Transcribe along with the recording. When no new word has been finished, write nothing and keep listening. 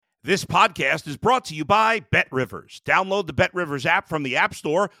This podcast is brought to you by BetRivers. Download the BetRivers app from the App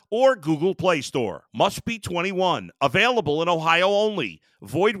Store or Google Play Store. Must be 21. Available in Ohio only.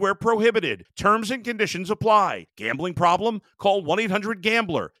 Void where prohibited. Terms and conditions apply. Gambling problem? Call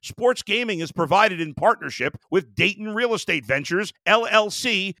 1-800-GAMBLER. Sports gaming is provided in partnership with Dayton Real Estate Ventures,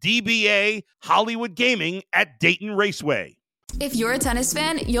 LLC, DBA, Hollywood Gaming at Dayton Raceway. If you're a tennis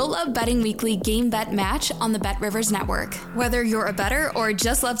fan, you'll love Betting Weekly Game Bet Match on the BetRivers Network. Whether you're a bettor or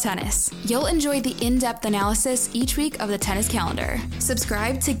just love tennis, you'll enjoy the in-depth analysis each week of the tennis calendar.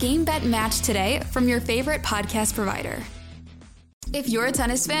 Subscribe to Game Bet Match today from your favorite podcast provider. If you're a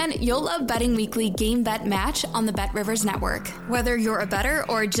tennis fan, you'll love Betting Weekly Game Bet Match on the BetRivers Network. Whether you're a bettor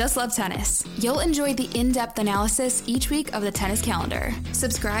or just love tennis, you'll enjoy the in-depth analysis each week of the tennis calendar.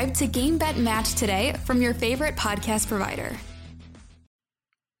 Subscribe to Game Bet Match today from your favorite podcast provider.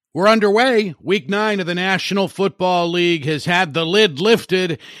 We're underway. Week 9 of the National Football League has had the lid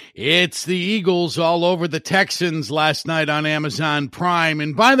lifted. It's the Eagles all over the Texans last night on Amazon Prime.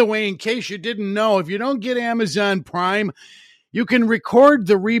 And by the way, in case you didn't know, if you don't get Amazon Prime, you can record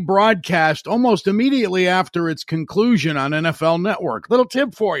the rebroadcast almost immediately after its conclusion on NFL Network. Little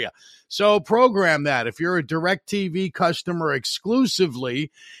tip for you. So program that. If you're a DirecTV customer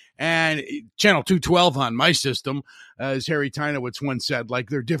exclusively, and Channel 212 on my system, as Harry Tynowitz once said, like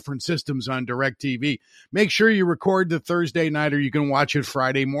they're different systems on DirecTV. Make sure you record the Thursday night, or you can watch it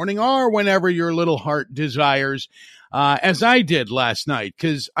Friday morning, or whenever your little heart desires, as I did last night,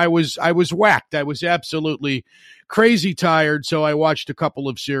 because I was whacked. I was absolutely crazy tired, so I watched a couple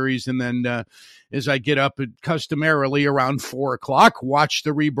of series, and then as I get up customarily around 4 o'clock, watch the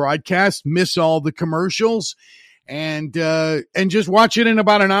rebroadcast, miss all the commercials, and just watch it in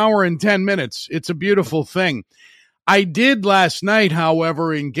about an hour and 10 minutes. It's a beautiful thing. I did last night,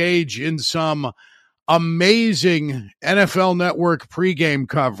 however, engage in some amazing NFL Network pregame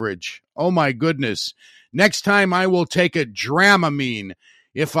coverage. Oh, my goodness. Next time I will take a Dramamine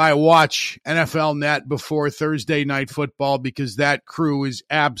if I watch NFL Net before Thursday Night Football, because that crew is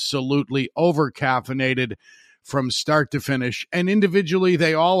absolutely over-caffeinated from start to finish, and individually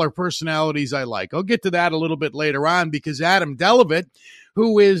they all are personalities I like. I'll get to that a little bit later on, because Adam Delavitt,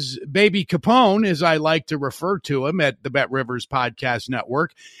 who is Baby Capone, as I like to refer to him at the BetRivers Podcast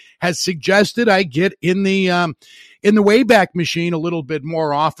Network, has suggested I get in the Wayback Machine a little bit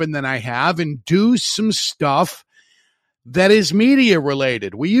more often than I have and do some stuff that is media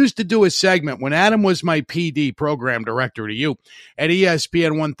related. We used to do a segment when Adam was my PD, program director to you, at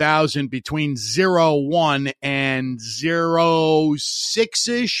ESPN 1000 between 01 and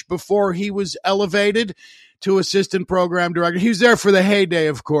 06-ish before he was elevated to assistant program director. He was there for the heyday,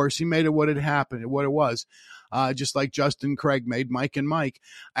 of course. He made it what had happened, what it was. Just like Justin Craig made Mike and Mike.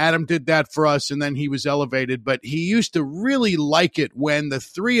 Adam did that for us, and then he was elevated. But he used to really like it when the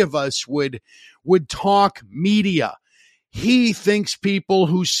three of us would talk media. He thinks people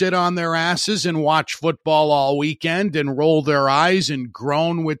who sit on their asses and watch football all weekend and roll their eyes and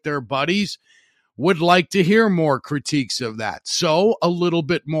groan with their buddies would like to hear more critiques of that. So a little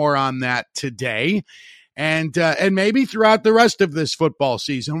bit more on that today, and maybe throughout the rest of this football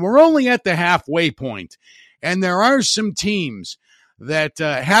season. We're only at the halfway point, and there are some teams that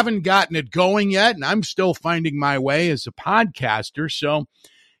haven't gotten it going yet, and I'm still finding my way as a podcaster. So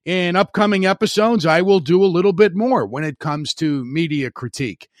in upcoming episodes, I will do a little bit more when it comes to media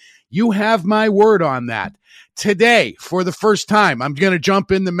critique. You have my word on that. Today, for the first time, I'm going to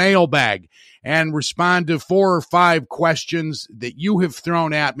jump in the mailbag and respond to 4 or 5 questions that you have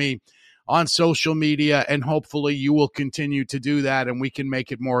thrown at me on social media, and hopefully you will continue to do that, and we can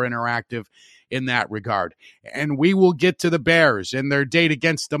make it more interactive in that regard. And we will get to the Bears and their date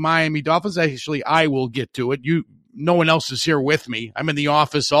against the Miami Dolphins. Actually, I will get to it. No one else is here with me. I'm in the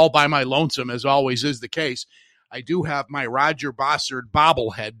office all by my lonesome, as always is the case. I do have my Roger Bossard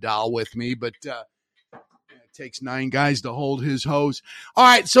bobblehead doll with me, but it takes 9 guys to hold his hose. All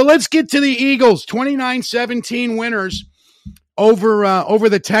right, so let's get to the Eagles. 29-17 winners over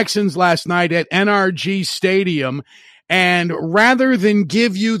the Texans last night at NRG Stadium. And rather than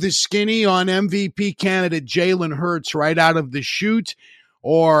give you the skinny on MVP candidate Jalen Hurts right out of the chute,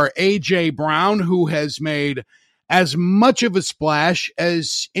 or A.J. Brown, who has made as much of a splash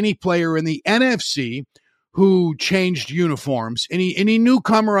as any player in the NFC who changed uniforms, any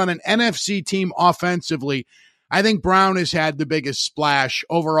newcomer on an NFC team offensively, I think Brown has had the biggest splash.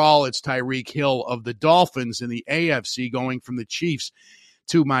 Overall, it's Tyreek Hill of the Dolphins in the AFC, going from the Chiefs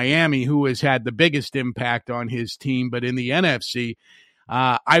to Miami, who has had the biggest impact on his team. But in the NFC,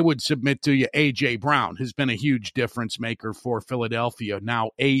 I would submit to you A.J. Brown has been a huge difference maker for Philadelphia,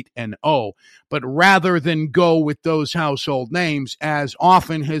 now 8-0. But rather than go with those household names, as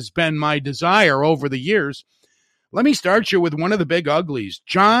often has been my desire over the years, let me start you with one of the big uglies.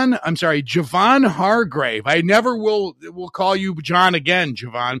 Javon Hargrave. I never will call you John again,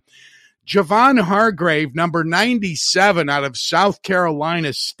 Javon. Javon Hargrave, number 97 out of South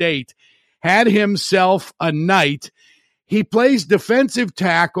Carolina State, had himself a night. He plays defensive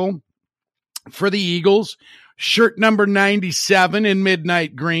tackle for the Eagles, shirt number 97 in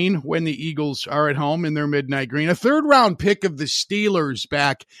midnight green when the Eagles are at home in their midnight green. A third-round pick of the Steelers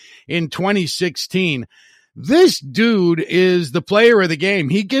back in 2016. This dude is the player of the game.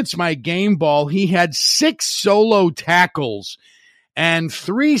 He gets my game ball. He had 6 solo tackles and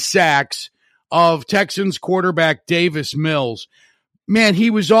 3 sacks of Texans quarterback Davis Mills. Man, he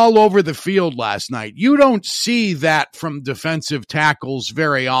was all over the field last night. You don't see that from defensive tackles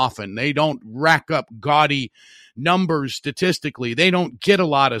very often. They don't rack up gaudy numbers statistically. They don't get a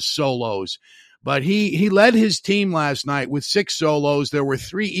lot of solos. But he led his team last night with 6 solos. There were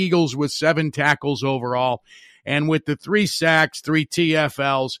 3 Eagles with 7 tackles overall. And with the 3 sacks, 3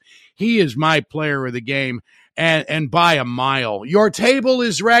 TFLs, he is my player of the game. And by a mile. Your table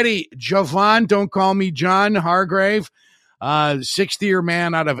is ready. Javon, don't call me John Hargrave. 60-year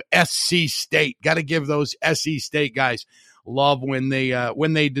man out of SC State. Got to give those SC State guys love when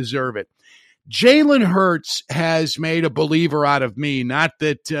they deserve it. Jalen Hurts has made a believer out of me. Not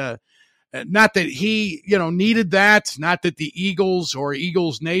that he, needed that. Not that the Eagles or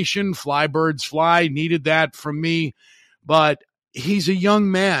Eagles Nation, Fly Birds Fly, needed that from me. But he's a young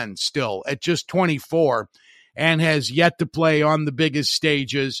man still at just 24 and has yet to play on the biggest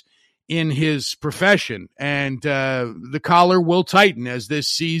stages in his profession. And the collar will tighten as this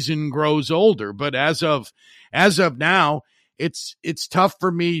season grows older. But as of now, it's tough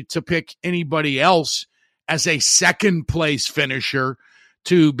for me to pick anybody else as a second place finisher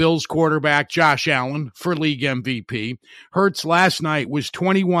to Bills quarterback Josh Allen for league MVP. Hurts last night was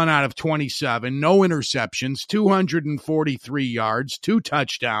 21 out of 27, no interceptions, 243 yards, 2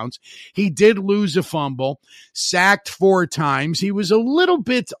 touchdowns. He did lose a fumble, sacked 4 times. He was a little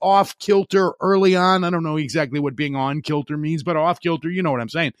bit off kilter early on. I don't know exactly what being on kilter means, but off kilter, you know what I'm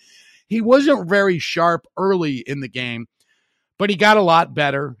saying. He wasn't very sharp early in the game, but he got a lot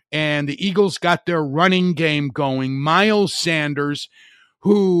better, and the Eagles got their running game going. Miles Sanders,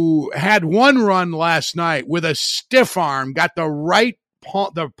 who had one run last night with a stiff arm, got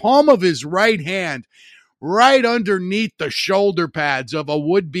the palm of his right hand right underneath the shoulder pads of a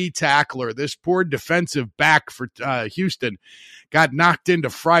would-be tackler. This poor defensive back for Houston got knocked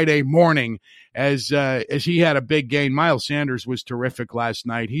into Friday morning as he had a big gain. Miles Sanders was terrific last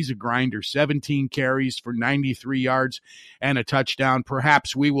night. He's a grinder, 17 carries for 93 yards and a touchdown.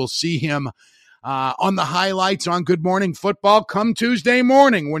 Perhaps we will see him on the highlights on Good Morning Football come Tuesday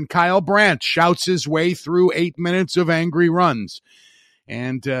morning when Kyle Brandt shouts his way through 8 minutes of angry runs.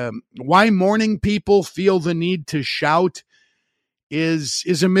 And why morning people feel the need to shout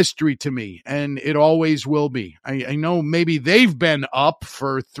is a mystery to me, and it always will be. I know maybe they've been up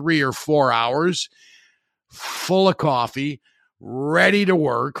for 3 or 4 hours, full of coffee, ready to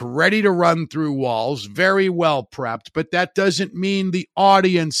work, ready to run through walls, very well prepped, but that doesn't mean the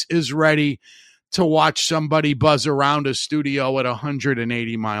audience is ready to watch somebody buzz around a studio at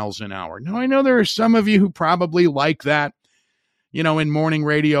 180 miles an hour. Now, I know there are some of you who probably like that, in morning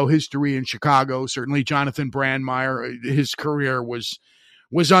radio history in Chicago. Certainly Jonathan Brandmeier, his career was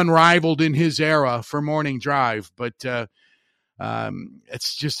unrivaled in his era for morning drive. But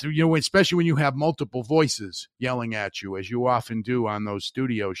it's just, especially when you have multiple voices yelling at you, as you often do on those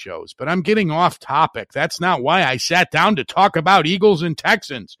studio shows. But I'm getting off topic. That's not why I sat down to talk about Eagles and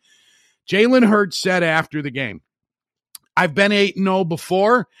Texans. Jalen Hurts said after the game, I've been 8-0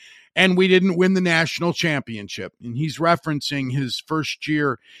 before, and we didn't win the national championship. And he's referencing his first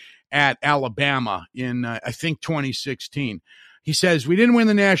year at Alabama in, I think, 2016. He says, we didn't win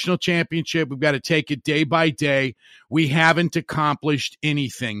the national championship. We've got to take it day by day. We haven't accomplished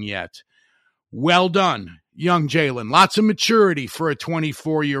anything yet. Well done, young Jalen. Lots of maturity for a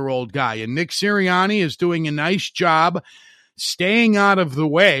 24-year-old guy. And Nick Sirianni is doing a nice job staying out of the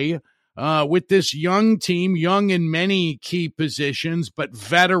way with this young team, young in many key positions, but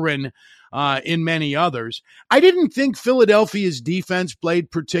veteran in many others. I didn't think Philadelphia's defense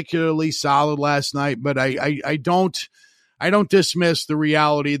played particularly solid last night, but I don't dismiss the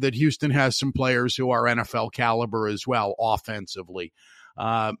reality that Houston has some players who are NFL caliber as well offensively.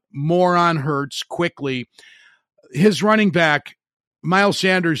 More on Hurts quickly. His running back Miles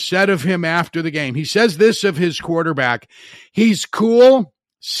Sanders said of him after the game. He says this of his quarterback: he's cool,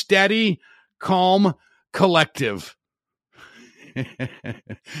 steady, calm, collective.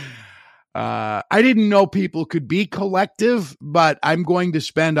 I didn't know people could be collective, but I'm going to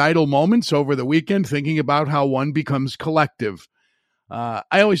spend idle moments over the weekend thinking about how one becomes collective. I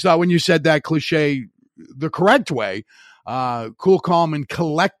always thought when you said that cliche the correct way, cool, calm, and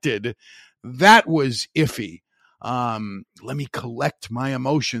collected, that was iffy. Let me collect my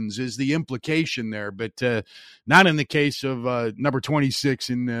emotions is the implication there, but not in the case of number 26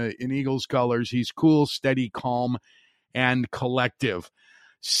 in Eagles colors. He's cool, steady, calm, and collective.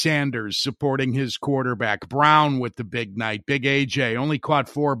 Sanders supporting his quarterback. Brown with the big night. Big AJ only caught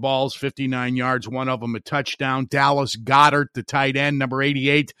 4 balls, 59 yards, one of them a touchdown. Dallas Goedert, the tight end, number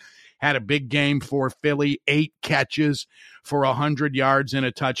 88, had a big game for Philly. 8 catches for 100 yards and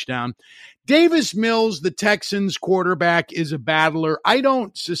a touchdown. Davis Mills, the Texans quarterback, is a battler. I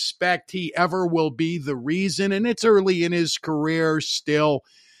don't suspect he ever will be the reason, and it's early in his career still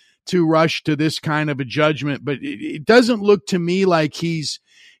to rush to this kind of a judgment, but it doesn't look to me like he's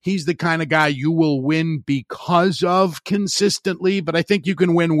the kind of guy you will win because of consistently, but I think you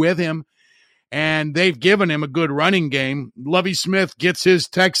can win with him, and they've given him a good running game. Lovie Smith gets his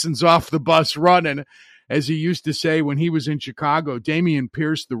Texans off the bus running, as he used to say when he was in Chicago. Dameon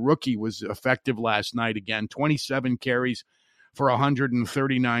Pierce, the rookie, was effective last night again, 27 carries for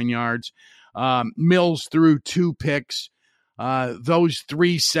 139 yards. Mills threw 2 picks. Those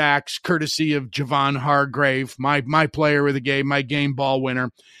 3 sacks, courtesy of Javon Hargrave, my player of the game, my game ball winner.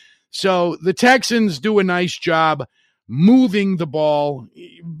 So the Texans do a nice job moving the ball,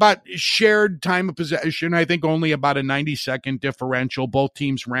 but shared time of possession, I think only about a 90-second differential. Both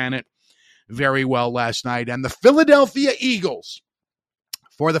teams ran it very well last night. And the Philadelphia Eagles,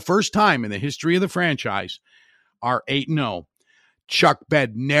 for the first time in the history of the franchise, are 8-0. Chuck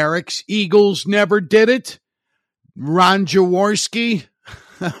Bednarik's Eagles never did it. Ron Jaworski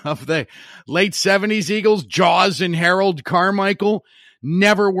of the late 70s Eagles, Jaws and Harold Carmichael,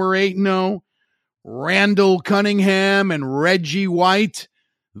 never were 8-0. Randall Cunningham and Reggie White,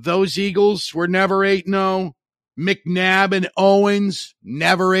 those Eagles were never 8-0. McNabb and Owens,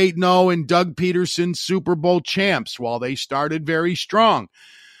 never 8-0. And Doug Peterson, Super Bowl champs, while they started very strong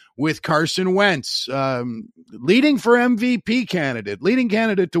with Carson Wentz, leading candidate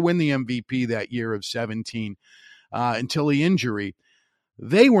to win the MVP that year of 17. Until the injury,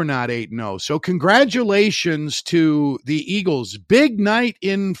 they were not 8-0. So congratulations to the Eagles. Big night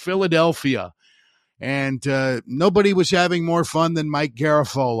in Philadelphia. And nobody was having more fun than Mike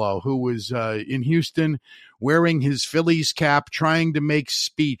Garafolo, who was in Houston wearing his Phillies cap, trying to make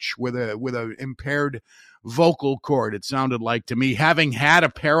speech with a impaired vocal cord, it sounded like to me. Having had a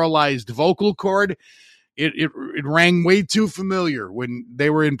paralyzed vocal cord, it rang way too familiar when they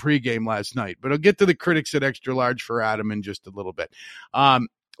were in pregame last night. But I'll get to the critics at Extra Large for Adam in just a little bit. One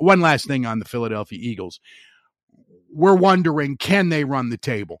last thing on the Philadelphia Eagles. We're wondering, can they run the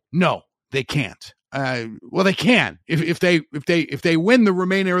table? No, they can't. Well, they can. If they win the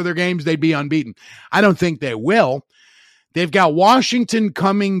remainder of their games, they'd be unbeaten. I don't think they will. They've got Washington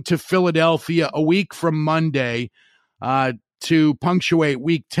coming to Philadelphia a week from Monday, to punctuate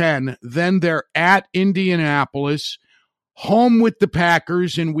week 10. Then they're at Indianapolis, home with the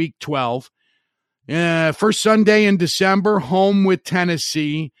Packers in week 12. First Sunday in December, home with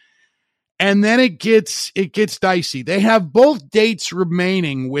Tennessee. And then it gets dicey. They have both dates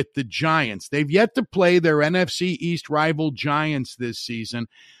remaining with the Giants. They've yet to play their NFC East rival Giants this season.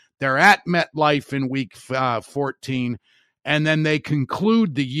 They're at MetLife in week 14. And then they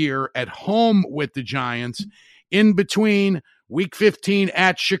conclude the year at home with the Giants. In between, week 15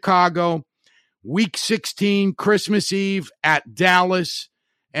 at Chicago, week 16, Christmas Eve at Dallas,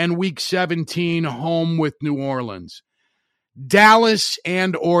 and week 17, home with New Orleans. Dallas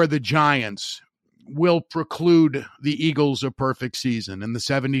and or the Giants will preclude the Eagles a perfect season, and the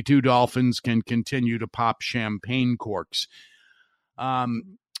 72 Dolphins can continue to pop champagne corks.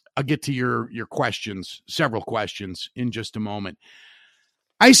 I'll get to your questions, several questions, in just a moment.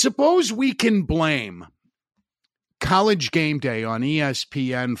 I suppose we can blame College Game Day on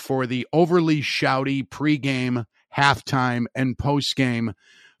ESPN for the overly shouty pregame, halftime, and postgame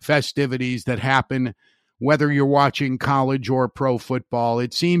festivities that happen whether you're watching college or pro football.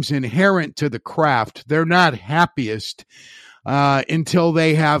 It seems inherent to the craft. They're not happiest until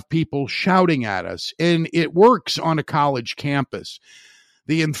they have people shouting at us. And it works on a college campus.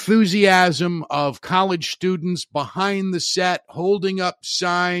 The enthusiasm of college students behind the set, holding up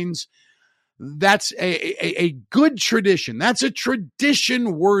signs, that's a good tradition. That's a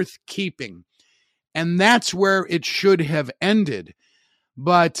tradition worth keeping. And that's where it should have ended.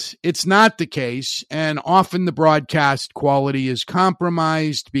 but it's not the case. And often the broadcast quality is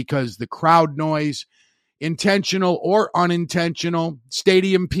compromised because the crowd noise, intentional or unintentional,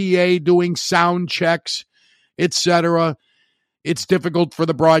 stadium PA doing sound checks, etc. It's difficult for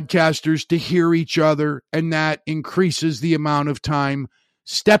the broadcasters to hear each other, and that increases the amount of time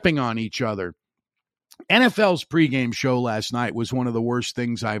stepping on each other. NFL's pregame show last night was one of the worst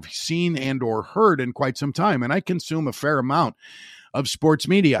things I've seen and or heard in quite some time, and I consume a fair amount of sports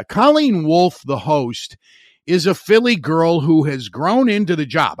media. Colleen Wolfe, the host, is a Philly girl who has grown into the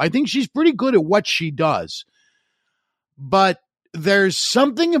job. I think she's pretty good at what she does, but there's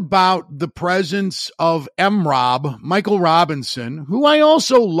something about the presence of M-Rob, Michael Robinson, who I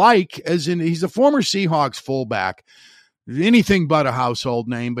also like, as in he's a former Seahawks fullback, anything but a household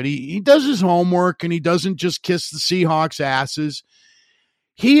name, but he does his homework and he doesn't just kiss the Seahawks asses.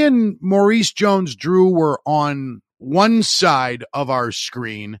 He and Maurice Jones-Drew were on one side of our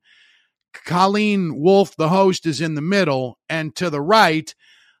screen. Colleen Wolfe, the host, is in the middle, and to the right,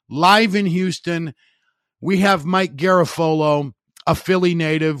 live in Houston, we have Mike Garafolo, a Philly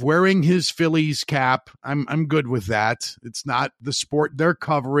native, wearing his Phillies cap. I'm good with that. It's not the sport they're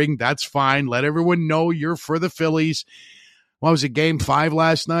covering. That's fine. Let everyone know you're for the Phillies. What was it, Game 5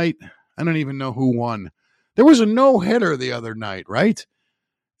 last night? I don't even know who won. There was a no-hitter the other night, right?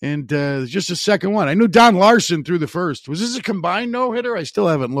 And just a second one. I knew Don Larson threw the first. Was this a combined no-hitter? I still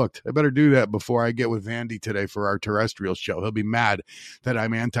haven't looked. I better do that before I get with Vandy today for our terrestrial show. He'll be mad that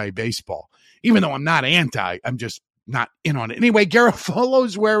I'm anti-baseball. Even though I'm not anti, I'm just not in on it. Anyway,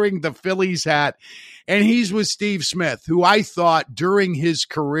 Garafolo's wearing the Phillies hat, and he's with Steve Smith, who I thought during his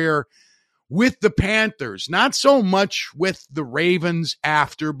career with the Panthers, not so much with the Ravens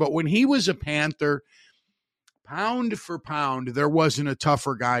after, but when he was a Panther, pound for pound, there wasn't a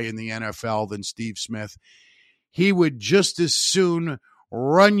tougher guy in the NFL than Steve Smith. He would just as soon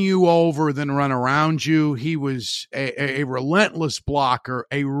run you over than run around you. He was a relentless blocker,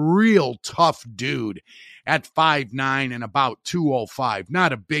 a real tough dude at 5'9" and about 205.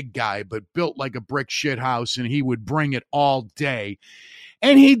 Not a big guy, but built like a brick shithouse, and he would bring it all day.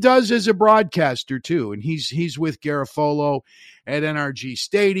 And he does as a broadcaster, too. And he's with Garafolo at NRG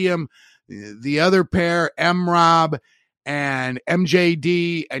Stadium. The other pair, M-Rob and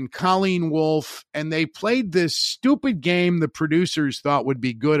MJD and Colleen Wolfe, and they played this stupid game the producers thought would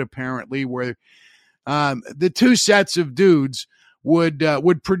be good, apparently, where the two sets of dudes would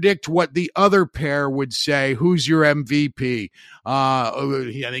predict what the other pair would say. Who's your MVP? I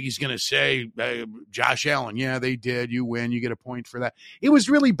think he's going to say Josh Allen. Yeah, they did. You win. You get a point for that. It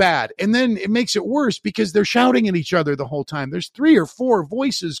was really bad. And then it makes it worse because they're shouting at each other the whole time. There's 3 or 4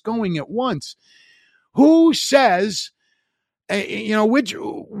 voices going at once. Who says,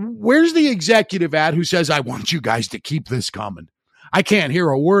 where's the executive at who says, I want you guys to keep this coming? I can't hear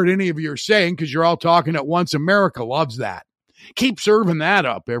a word any of you are saying because you're all talking at once. America loves that. Keep serving that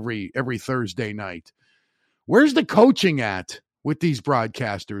up every Thursday night. Where's the coaching at with these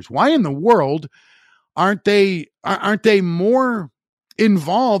broadcasters? Why in the world aren't they more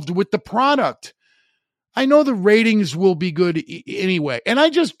involved with the product? I know the ratings will be good anyway, and I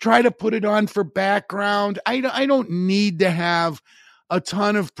just try to put it on for background. I don't need to have a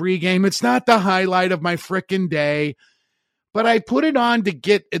ton of pregame. It's not the highlight of my frickin' day, but I put it on to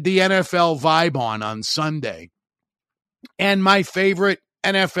get the NFL vibe on Sunday. And my favorite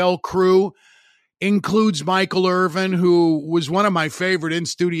NFL crew includes Michael Irvin, who was one of my favorite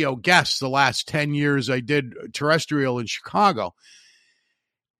in-studio guests the last 10 years I did terrestrial in Chicago.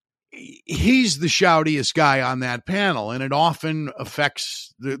 He's the shoutiest guy on that panel, and it often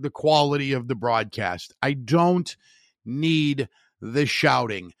affects the quality of the broadcast. I don't need the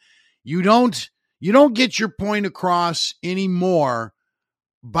shouting. You don't get your point across anymore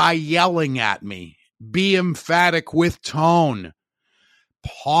by yelling at me. Be emphatic with tone.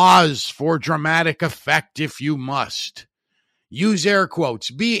 Pause for dramatic effect if you must. Use air quotes.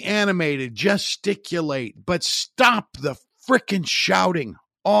 Be animated. Gesticulate. But stop the frickin' shouting.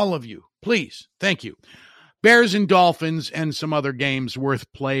 All of you. Please. Thank you. Bears and Dolphins and some other games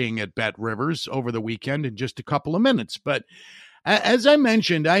worth playing at Bet Rivers over the weekend in just a couple of minutes. But as I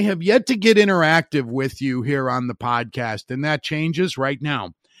mentioned, I have yet to get interactive with you here on the podcast, and that changes right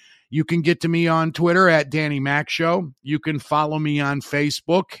now. You can get to me on Twitter at Danny Mac Show. You can follow me on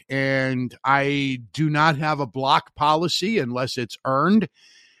Facebook, and I do not have a block policy unless it's earned.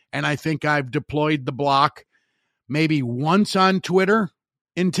 And I think I've deployed the block maybe once on Twitter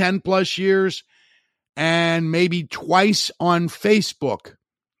in 10 plus years and maybe twice on Facebook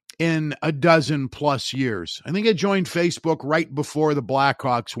in a dozen plus years. I think I joined Facebook right before the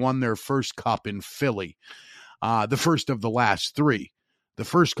Blackhawks won their first cup in Philly, the first of the last 3. The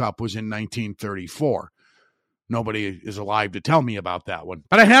first Cup was in 1934. Nobody is alive to tell me about that one.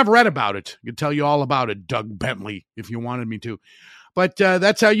 But I have read about it. I could tell you all about it, Doug Bentley, if you wanted me to. But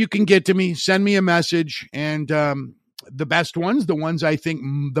that's how you can get to me. Send me a message. And the best ones, the ones I think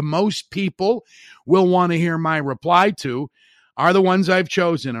the most people will want to hear my reply to, are the ones I've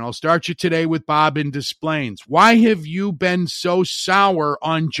chosen. And I'll start you today with Bob in Des Plaines. Why have you been so sour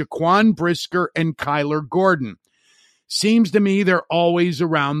on Jaquan Brisker and Kyler Gordon? Seems to me they're always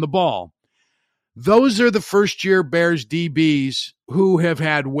around the ball. Those are the first-year Bears DBs who have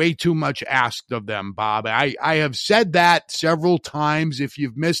had way too much asked of them, Bob. I have said that several times. If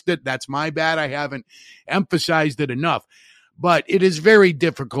you've missed it, that's my bad. I haven't emphasized it enough. But it is very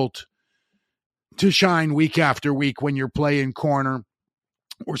difficult to shine week after week when you're playing corner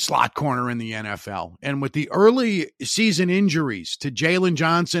or slot corner in the NFL. And with the early season injuries to Jalen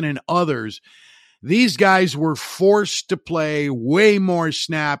Johnson and others, these guys were forced to play way more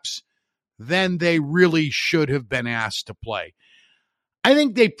snaps than they really should have been asked to play. I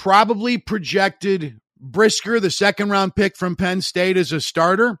think they probably projected Brisker, the second-round pick from Penn State, as a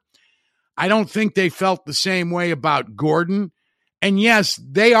starter. I don't think they felt the same way about Gordon. And yes,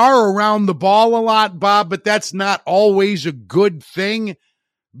 they are around the ball a lot, Bob, but that's not always a good thing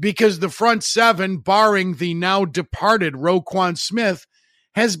because the front seven, barring the now departed Roquan Smith,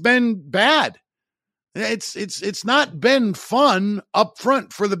 has been bad. It's not been fun up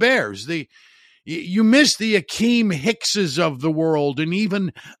front for the Bears. You miss the Akeem Hickses of the world and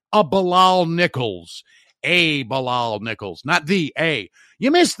even a Bilal Nichols, not the A. You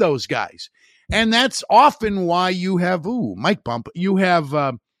miss those guys. And that's often why you have, mic bump, you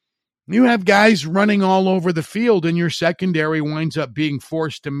have guys running all over the field and your secondary winds up being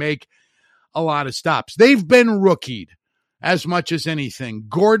forced to make a lot of stops. They've been rookied as much as anything.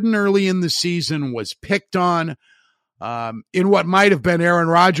 Gordon early in the season was picked on in what might have been Aaron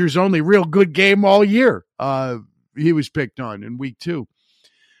Rodgers' only real good game all year. He was picked on in week 2.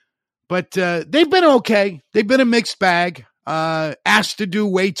 But they've been okay. They've been a mixed bag, asked to do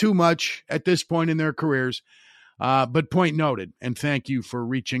way too much at this point in their careers. But point noted, and thank you for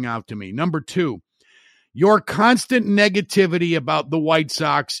reaching out to me. Number 2, your constant negativity about the White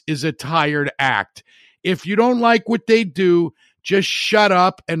Sox is a tired act. If you don't like what they do, just shut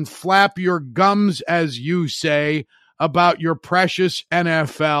up and flap your gums, as you say, about your precious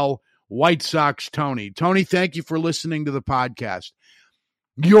NFL White Sox, Tony. Tony, thank you for listening to the podcast.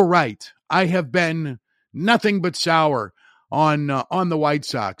 You're right. I have been nothing but sour on the White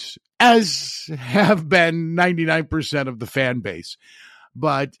Sox, as have been 99% of the fan base.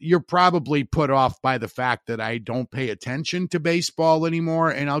 But you're probably put off by the fact that I don't pay attention to baseball anymore.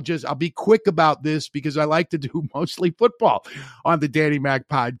 And I'll be quick about this because I like to do mostly football on the Danny Mac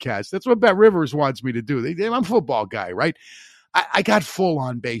podcast. That's what Bet Rivers wants me to do. I'm a football guy, right? I got full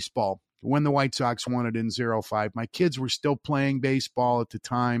on baseball when the White Sox won it in 05. My kids were still playing baseball at the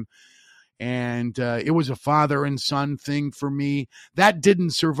time. And it was a father and son thing for me. That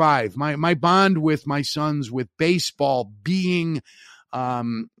didn't survive. My bond with my sons with baseball being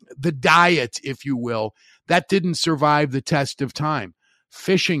the diet, if you will, that didn't survive the test of time.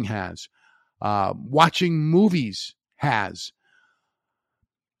 Fishing has. Watching movies has.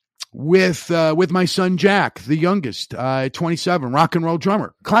 With my son Jack, the youngest, 27, rock and roll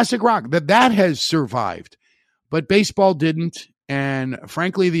drummer, classic rock, that has survived. But baseball didn't. And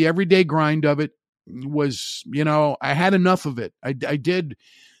frankly, the everyday grind of it was, I had enough of it. I did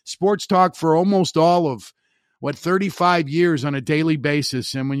sports talk for almost all of 35 years on a daily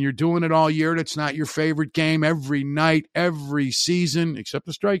basis. And when you're doing it all year, it's not your favorite game every night, every season, except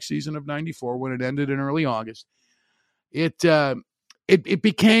the strike season of 94 when it ended in early August. It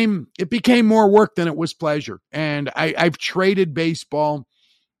became more work than it was pleasure. And I've traded baseball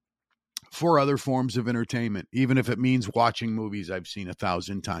for other forms of entertainment, even if it means watching movies I've seen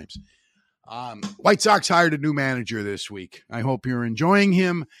 1,000 times. White Sox hired a new manager this week. I hope you're enjoying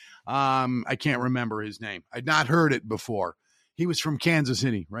him. I can't remember his name. I'd not heard it before. He was from Kansas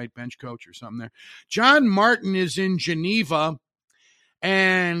City, right? Bench coach or something there. John Martin is in Geneva,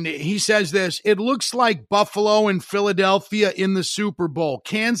 and he says this: it looks like Buffalo and Philadelphia in the Super Bowl.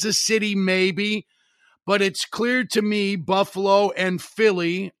 Kansas City maybe, but it's clear to me Buffalo and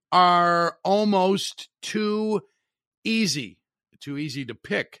Philly are almost too easy to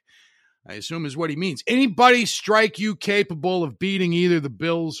pick, I assume is what he means. Anybody strike you capable of beating either the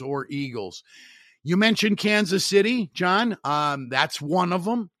Bills or Eagles? You mentioned Kansas City, John. That's one of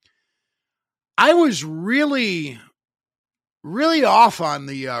them. I was really off on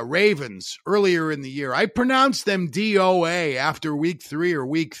the Ravens earlier in the year. I pronounced them DOA after week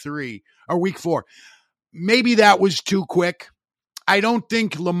 4. Maybe that was too quick. I don't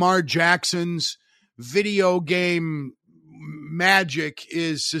think Lamar Jackson's video game magic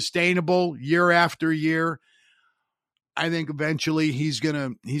is sustainable year after year. I think eventually he's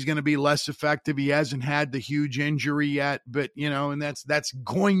gonna be less effective. He hasn't had the huge injury yet, but and that's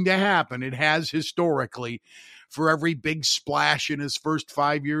going to happen. It has historically for every big splash in his first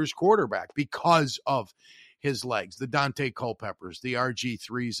 5 years quarterback because of his legs, the Dante Culpeppers, the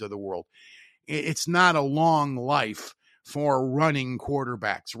RG3s of the world. It's not a long life for running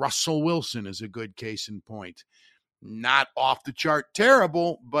quarterbacks. Russell Wilson is a good case in point. Not off the chart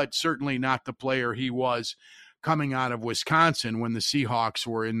terrible, but certainly not the player he was coming out of Wisconsin when the Seahawks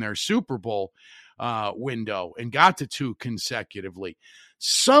were in their Super Bowl window and got to 2 consecutively.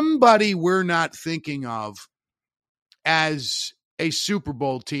 Somebody we're not thinking of as a Super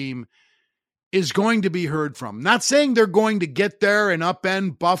Bowl team is going to be heard from. Not saying they're going to get there and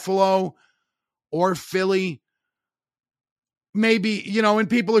upend Buffalo or Philly. Maybe, and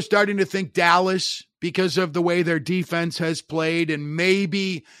people are starting to think Dallas because of the way their defense has played, and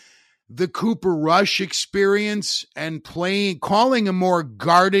maybe the Cooper Rush experience and calling a more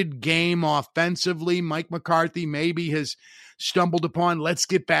guarded game offensively. Mike McCarthy maybe has stumbled upon, let's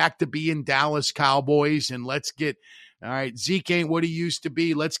get back to being Dallas Cowboys, and let's get, all right, Zeke ain't what he used to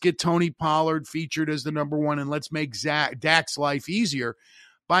be. Let's get Tony Pollard featured as the number one, and let's make Dak's life easier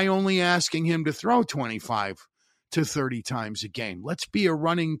by only asking him to throw 25 to 30 times a game. Let's be a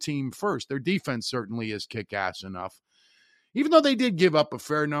running team first. Their defense certainly is kick-ass enough, even though they did give up a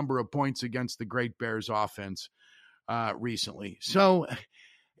fair number of points against the Great Bears offense recently. So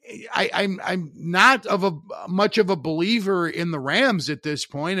I'm not much of a believer in the Rams at this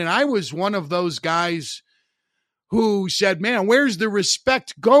point, and I was one of those guys who said, man, where's the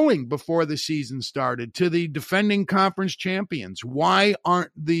respect going before the season started to the defending conference champions? Why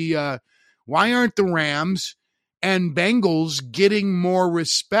aren't the Rams and Bengals getting more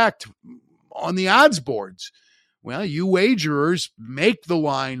respect on the odds boards? Well, you wagerers make the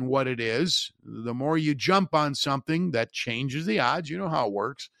line what it is. The more you jump on something, that changes the odds. You know how it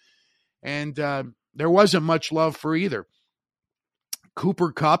works. And there wasn't much love for either.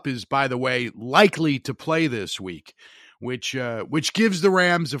 Cooper Kupp is, by the way, likely to play this week, which gives the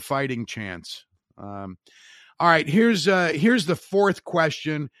Rams a fighting chance. All right, here's the fourth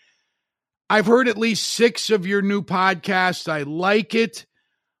question. I've heard at least 6 of your new podcasts. I like it.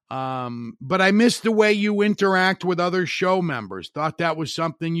 But I miss the way you interact with other show members. Thought that was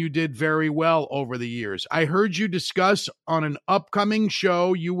something you did very well over the years. I heard you discuss on an upcoming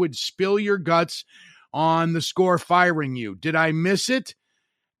show you would spill your guts on the Score firing you. Did I miss it?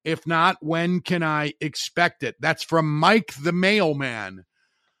 If not, when can I expect it? That's from Mike the Mailman.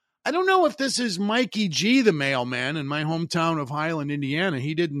 I don't know if this is Mikey G the Mailman in my hometown of Highland, Indiana.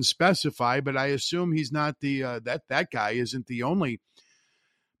 He didn't specify, but I assume he's not the that guy isn't the only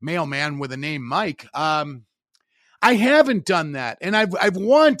mailman with a name Mike. I haven't done that, and I've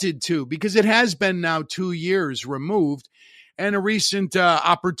wanted to, because it has been now 2 years removed, and a recent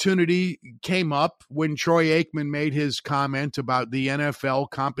opportunity came up when Troy Aikman made his comment about the NFL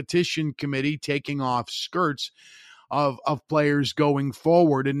competition committee taking off skirts of players going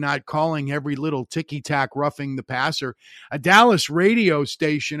forward and not calling every little ticky-tack roughing the passer. A Dallas radio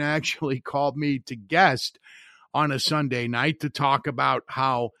station actually called me to guest on a Sunday night to talk about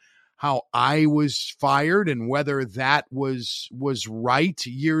how I was fired and whether that was right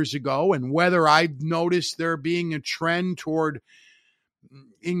years ago, and whether I've noticed there being a trend toward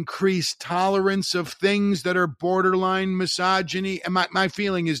increased tolerance of things that are borderline misogyny. And my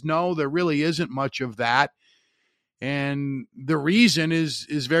feeling is no, there really isn't much of that. And the reason is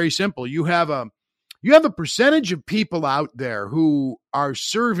very simple. You have a percentage of people out there who are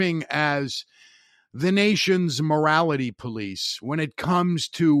serving as the nation's morality police when it comes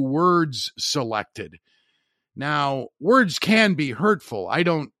to words selected. Now, words can be hurtful. I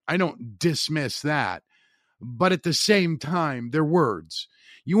don't dismiss that. But at the same time, they're words.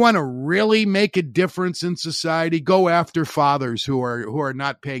 You want to really make a difference in society, go after fathers who are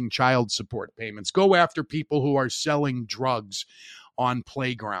not paying child support payments. Go after people who are selling drugs on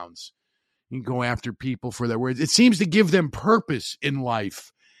playgrounds. You go after people for their words. It seems to give them purpose in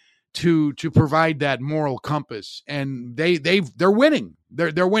life to provide that moral compass, and they're winning.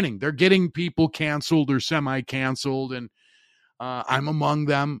 They're winning. They're getting people canceled or semi-canceled, and I'm among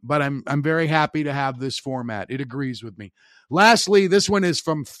them. But I'm very happy to have this format. It agrees with me. Lastly, this one is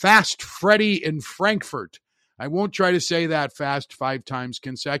from Fast Freddy in Frankfurt. I won't try to say that fast 5 times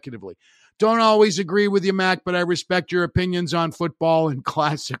consecutively. Don't always agree with you, Mac, but I respect your opinions on football and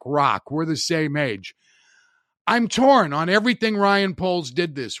classic rock. We're the same age. I'm torn on everything Ryan Poles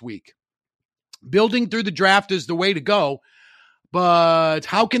did this week. Building through the draft is the way to go, But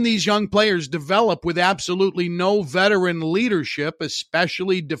how can these young players develop with absolutely no veteran leadership,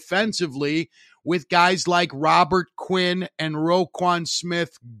 especially defensively, with guys like Robert Quinn and Roquan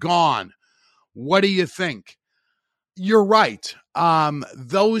Smith gone? What do you think? You're right. You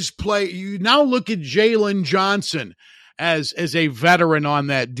now look at Jalen Johnson as a veteran on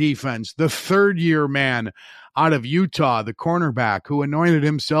that defense, the third-year man out of Utah, the cornerback who anointed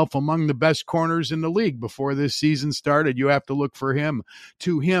himself among the best corners in the league before this season started. You have to look for him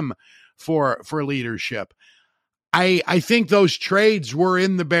for leadership. I think those trades were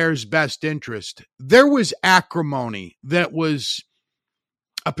in the Bears' best interest. There was acrimony that was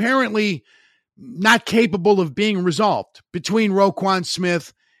apparently not capable of being resolved between Roquan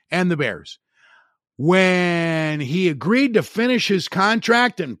Smith and the Bears. When he agreed to finish his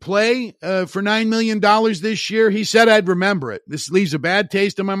contract and play for $9 million this year, he said, I'd remember it. This leaves a bad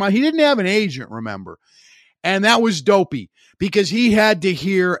taste in my mouth. He didn't have an agent, remember. And that was dopey because he had to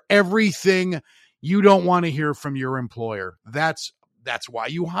hear everything you don't want to hear from your employer. That's why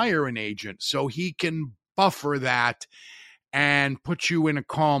you hire an agent, so he can buffer that and put you in a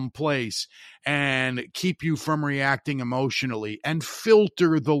calm place and keep you from reacting emotionally and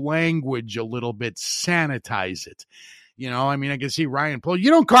filter the language a little bit, sanitize it. I can see Ryan Pohl. You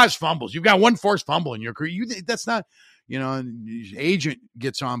don't cause fumbles. You've got one forced fumble in your career. That's not, his agent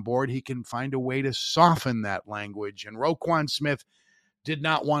gets on board. He can find a way to soften that language. And Roquan Smith did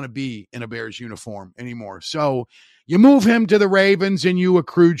not want to be in a Bears uniform anymore. So you move him to the Ravens and you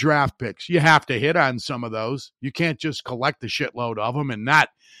accrue draft picks. You have to hit on some of those. You can't just collect a shitload of them and not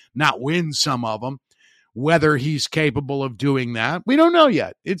win some of them. Whether he's capable of doing that, we don't know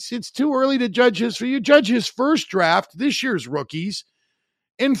yet. It's too early to judge judge his first draft, this year's rookies,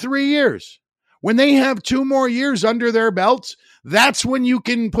 in 3 years. When they have 2 more years under their belts, that's when you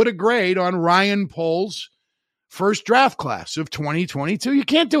can put a grade on Ryan Pohl's first draft class of 2022. You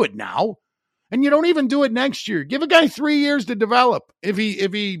can't do it now. And you don't even do it next year. Give a guy 3 years to develop. If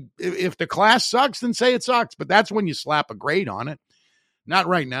the class sucks, then say it sucks. But that's when you slap a grade on it. Not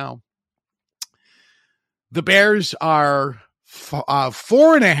right now. The Bears are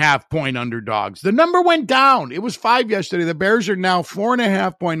 4.5 point underdogs. The number went down. It was 5 yesterday. The Bears are now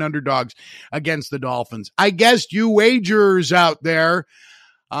 4.5 point underdogs against the Dolphins. I guess you wagerers out there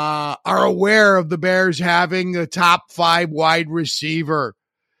are aware of the Bears having a top 5 wide receiver.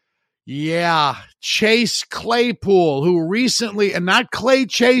 Yeah, Chase Claypool, who recently, and not Clay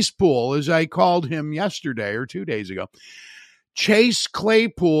Chasepool, as I called him yesterday or 2 days ago. Chase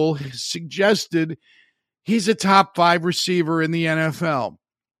Claypool suggested he's a top 5 receiver in the NFL.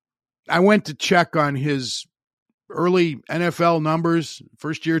 I went to check on his early NFL numbers,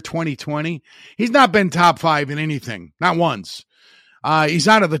 first year 2020. He's not been top 5 in anything, not once. He's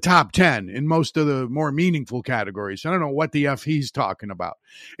out of the top 10 in most of the more meaningful categories. I don't know what the F he's talking about.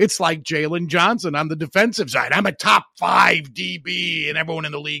 It's like Jalen Johnson on the defensive side. I'm a top 5 DB, and everyone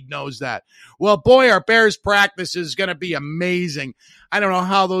in the league knows that. Well, boy, our Bears practice is going to be amazing. I don't know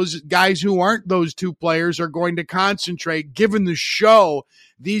how those guys who aren't those 2 players are going to concentrate, given the show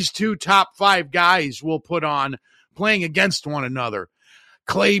these 2 top 5 guys will put on playing against one another.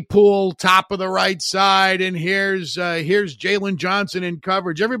 Claypool, top of the right side, and here's Jalen Johnson in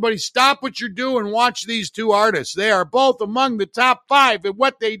coverage. Everybody stop what you're doing. Watch these 2 artists. They are both among the top 5 at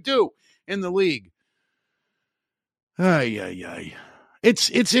what they do in the league. It's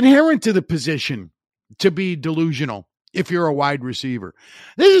inherent to the position to be delusional if you're a wide receiver.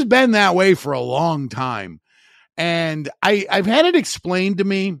 This has been that way for a long time. And I've had it explained to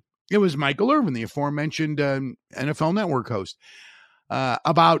me. It was Michael Irvin, the aforementioned NFL Network host,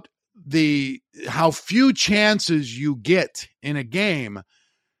 about how few chances you get in a game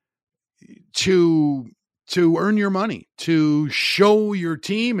to earn your money, to show your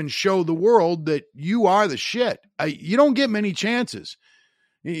team and show the world that you are the shit. You don't get many chances.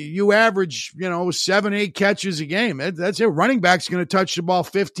 You average, 7, 8 catches a game. That's it. Running back's going to touch the ball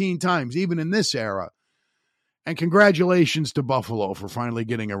 15 times, even in this era. And congratulations to Buffalo for finally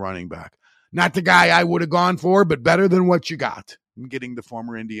getting a running back. Not the guy I would have gone for, but better than what you got. I'm getting the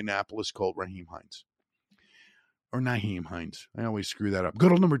former Indianapolis Colt, Raheem Hines. Or Nyheim Hines. I always screw that up.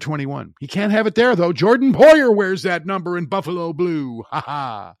 Good old number 21. He can't have it there, though. Jordan Poyer wears that number in Buffalo blue. Ha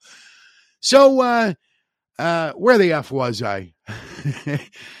ha. So, where the F was I?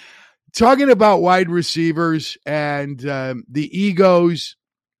 Talking about wide receivers and the egos.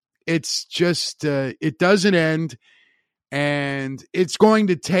 It's just, it doesn't end. And it's going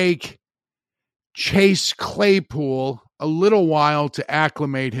to take Chase Claypool a little while to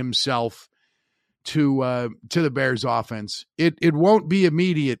acclimate himself to the Bears offense. It won't be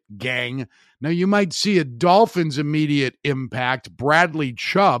immediate, gang. Now, you might see a Dolphins' immediate impact, Bradley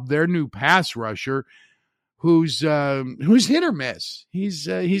Chubb, their new pass rusher, who's hit or miss.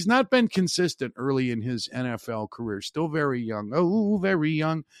 He's not been consistent early in his NFL career. Still very young. Oh, very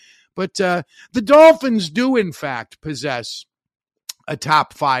young. But the Dolphins do, in fact, possess a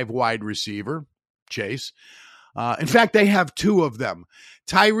top 5 wide receiver, Chase. In fact, they have 2 of them.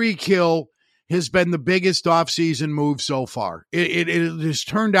 Tyreek Hill has been the biggest offseason move so far. It has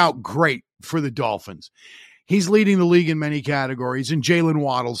turned out great for the Dolphins. He's leading the league in many categories, and Jalen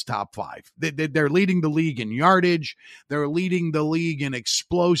Waddle's top 5. They're leading the league in yardage. They're leading the league in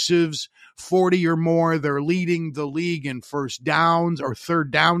explosives, 40 or more. They're leading the league in first downs or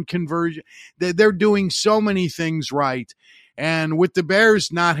third down conversion. They're doing so many things right. And with the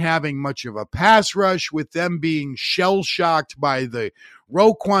Bears not having much of a pass rush, with them being shell-shocked by the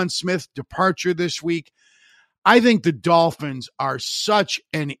Roquan Smith departure this week, I think the Dolphins are such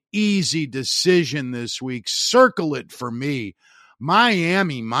an easy decision this week. Circle it for me.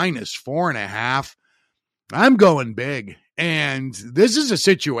 Miami -4.5. I'm going big. And this is a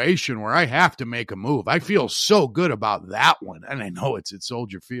situation where I have to make a move. I feel so good about that one. And I know it's at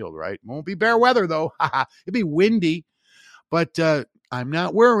Soldier Field, right? Won't be bear weather, though. It'd be windy. But I'm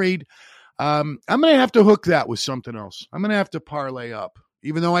not worried. I'm going to have to hook that with something else. I'm going to have to parlay up.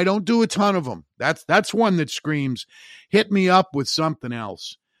 Even though I don't do a ton of them. That's one that screams, hit me up with something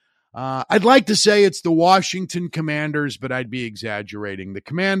else. I'd like to say it's the Washington Commanders, but I'd be exaggerating. The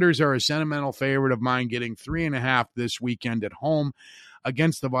Commanders are a sentimental favorite of mine, getting 3.5 this weekend at home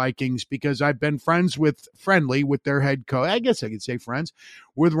against the Vikings, because I've been friendly with their head coach. I guess I could say friends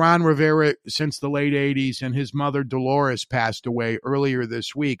with Ron Rivera since the late 80s, and his mother Dolores passed away earlier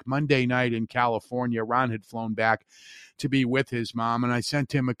this week. Monday night in California, Ron had flown back to be with his mom, and I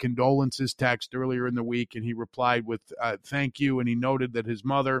sent him a condolences text earlier in the week, and he replied with thank you, and he noted that his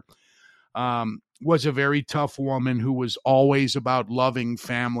mother was a very tough woman who was always about loving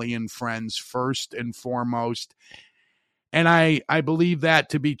family and friends first and foremost. And I believe that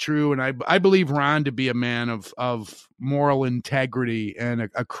to be true, and I believe Ron to be a man of moral integrity and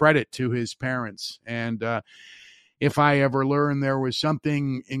a credit to his parents. And if I ever learned there was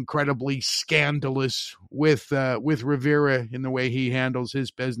something incredibly scandalous with Rivera in the way he handles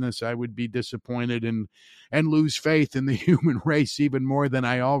his business, I would be disappointed and lose faith in the human race even more than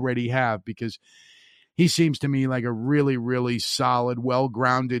I already have, because he seems to me like a really, really solid,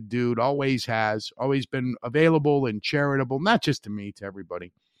 well-grounded dude, always been available and charitable, not just to me, to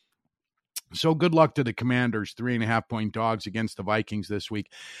everybody. So good luck to the Commanders, 3.5-point dogs against the Vikings this week.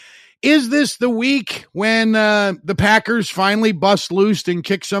 Is this the week when the Packers finally bust loose and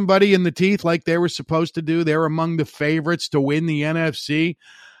kick somebody in the teeth like they were supposed to do? They're among the favorites to win the NFC,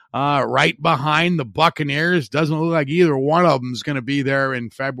 right behind the Buccaneers. Doesn't look like either one of them is going to be there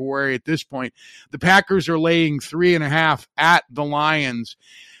in February at this point. The Packers are laying 3.5 at the Lions.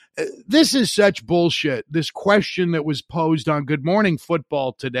 This is such bullshit. This question that was posed on Good Morning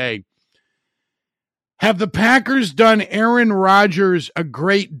Football today. Have the Packers done Aaron Rodgers a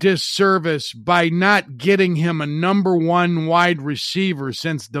great disservice by not getting him a number 1 wide receiver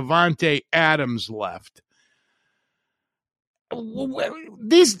since Davante Adams left? How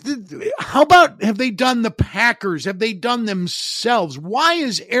about, have they done the Packers? Have they done themselves? Why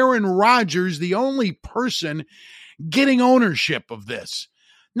is Aaron Rodgers the only person getting ownership of this?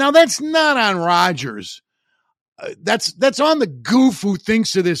 Now, that's not on Rodgers. That's on the goof who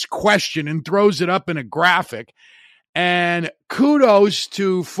thinks of this question and throws it up in a graphic. And kudos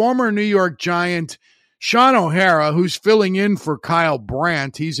to former New York Giant Sean O'Hara, who's filling in for Kyle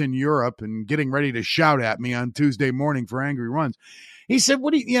Brandt. He's in Europe and getting ready to shout at me on Tuesday morning for Angry Runs. He said,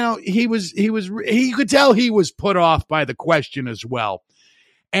 "What do you he could tell he was put off by the question as well."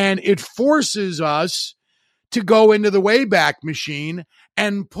 And it forces us to go into the Wayback Machine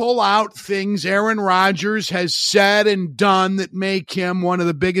and pull out things Aaron Rodgers has said and done that make him one of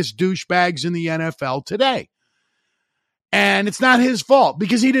the biggest douchebags in the NFL today. And it's not his fault,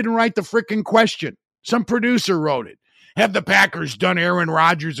 because he didn't write the frickin' question. Some producer wrote it. Have the Packers done Aaron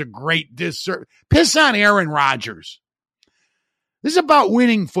Rodgers a great disservice? Piss on Aaron Rodgers. This is about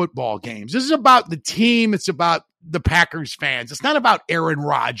winning football games. This is about the team. It's about the Packers fans. It's not about Aaron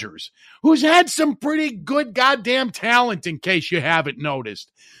Rodgers, who's had some pretty good goddamn talent, in case you haven't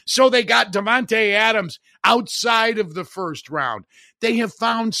noticed. So they got Davante Adams outside of the first round. They have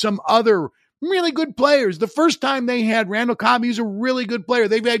found some other really good players. The first time they had Randall Cobb, he's a really good player.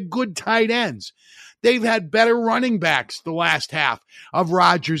 They've had good tight ends. They've had better running backs the last half of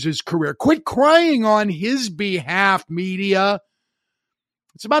Rodgers' career. Quit crying on his behalf, media.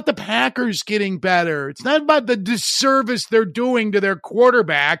 It's about the Packers getting better. It's not about the disservice they're doing to their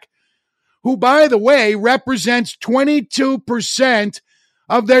quarterback, who, by the way, represents 22%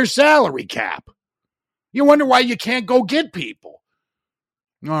 of their salary cap. You wonder why you can't go get people.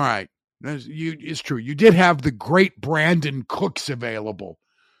 All right. It's true. You did have the great Brandon Cooks available.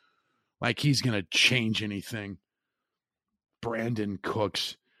 Like he's going to change anything. Brandon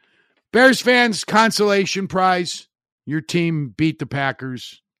Cooks. Bears fans, consolation prize. Your team beat the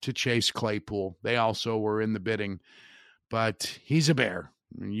Packers to chase Claypool. They also were in the bidding. But he's a Bear.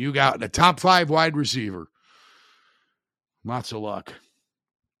 You got a top 5 wide receiver. Lots of luck.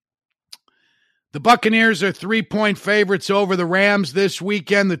 The Buccaneers are 3-point favorites over the Rams this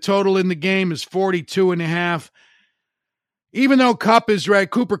weekend. The total in the game is 42.5. Even though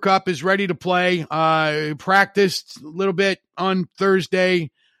Cooper Kupp is ready to play, practiced a little bit on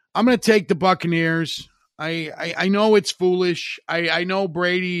Thursday, I'm going to take the Buccaneers. I know it's foolish. I know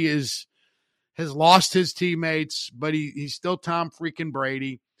Brady has lost his teammates, but he's still Tom freaking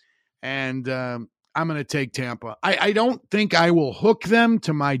Brady. And I'm going to take Tampa. I don't think I will hook them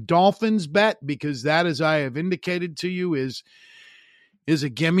to my Dolphins bet because that, as I have indicated to you, is a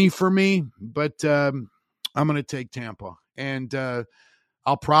gimme for me. But I'm going to take Tampa. And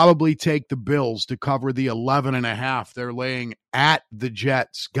I'll probably take the Bills to cover the 11.5 they're laying at the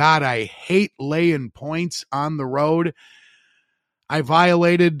Jets. God, I hate laying points on the road. I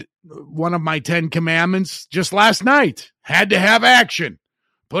violated one of my 10 commandments just last night. Had to have action.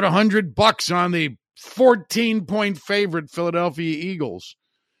 Put $100 on the 14-point favorite Philadelphia Eagles,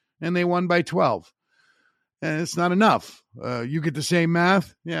 and they won by 12. And it's not enough. You get the same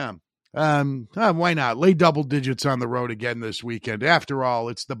math? Yeah. Why not? Lay double digits on the road again this weekend. After all,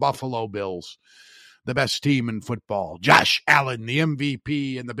 it's the Buffalo Bills, the best team in football. Josh Allen, the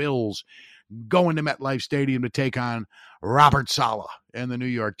MVP, and the Bills going to MetLife Stadium to take on Robert Saleh and the New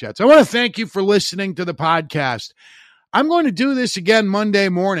York Jets. I want to thank you for listening to the podcast. I'm going to do this again Monday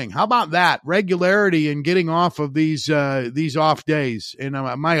morning. How about that? Regularity and getting off of these off days. And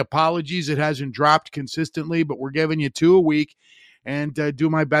my apologies, it hasn't dropped consistently, but we're giving you 2 a week. And do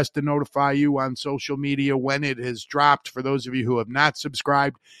my best to notify you on social media when it has dropped. For those of you who have not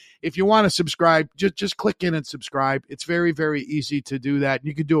subscribed, if you want to subscribe, just click in and subscribe. It's very, very easy to do that.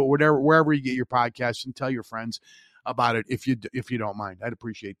 You can do it wherever you get your podcasts, and tell your friends about it if you don't mind. I'd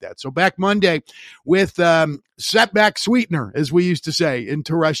appreciate that. So back Monday with setback sweetener, as we used to say in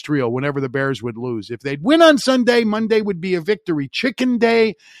terrestrial, whenever the Bears would lose. If they'd win on Sunday, Monday would be a victory chicken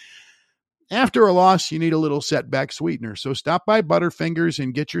day. After a loss, you need a little setback sweetener. So stop by Butterfingers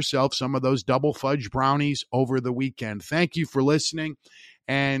and get yourself some of those double fudge brownies over the weekend. Thank you for listening.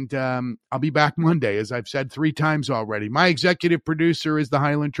 And I'll be back Monday, as I've said 3 times already. My executive producer is the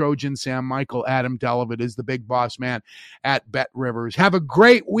Highland Trojan, Sam Michael. Adam Delavid is the big boss man at Bet Rivers. Have a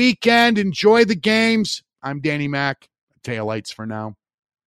great weekend. Enjoy the games. I'm Danny Mac. Taillights for now.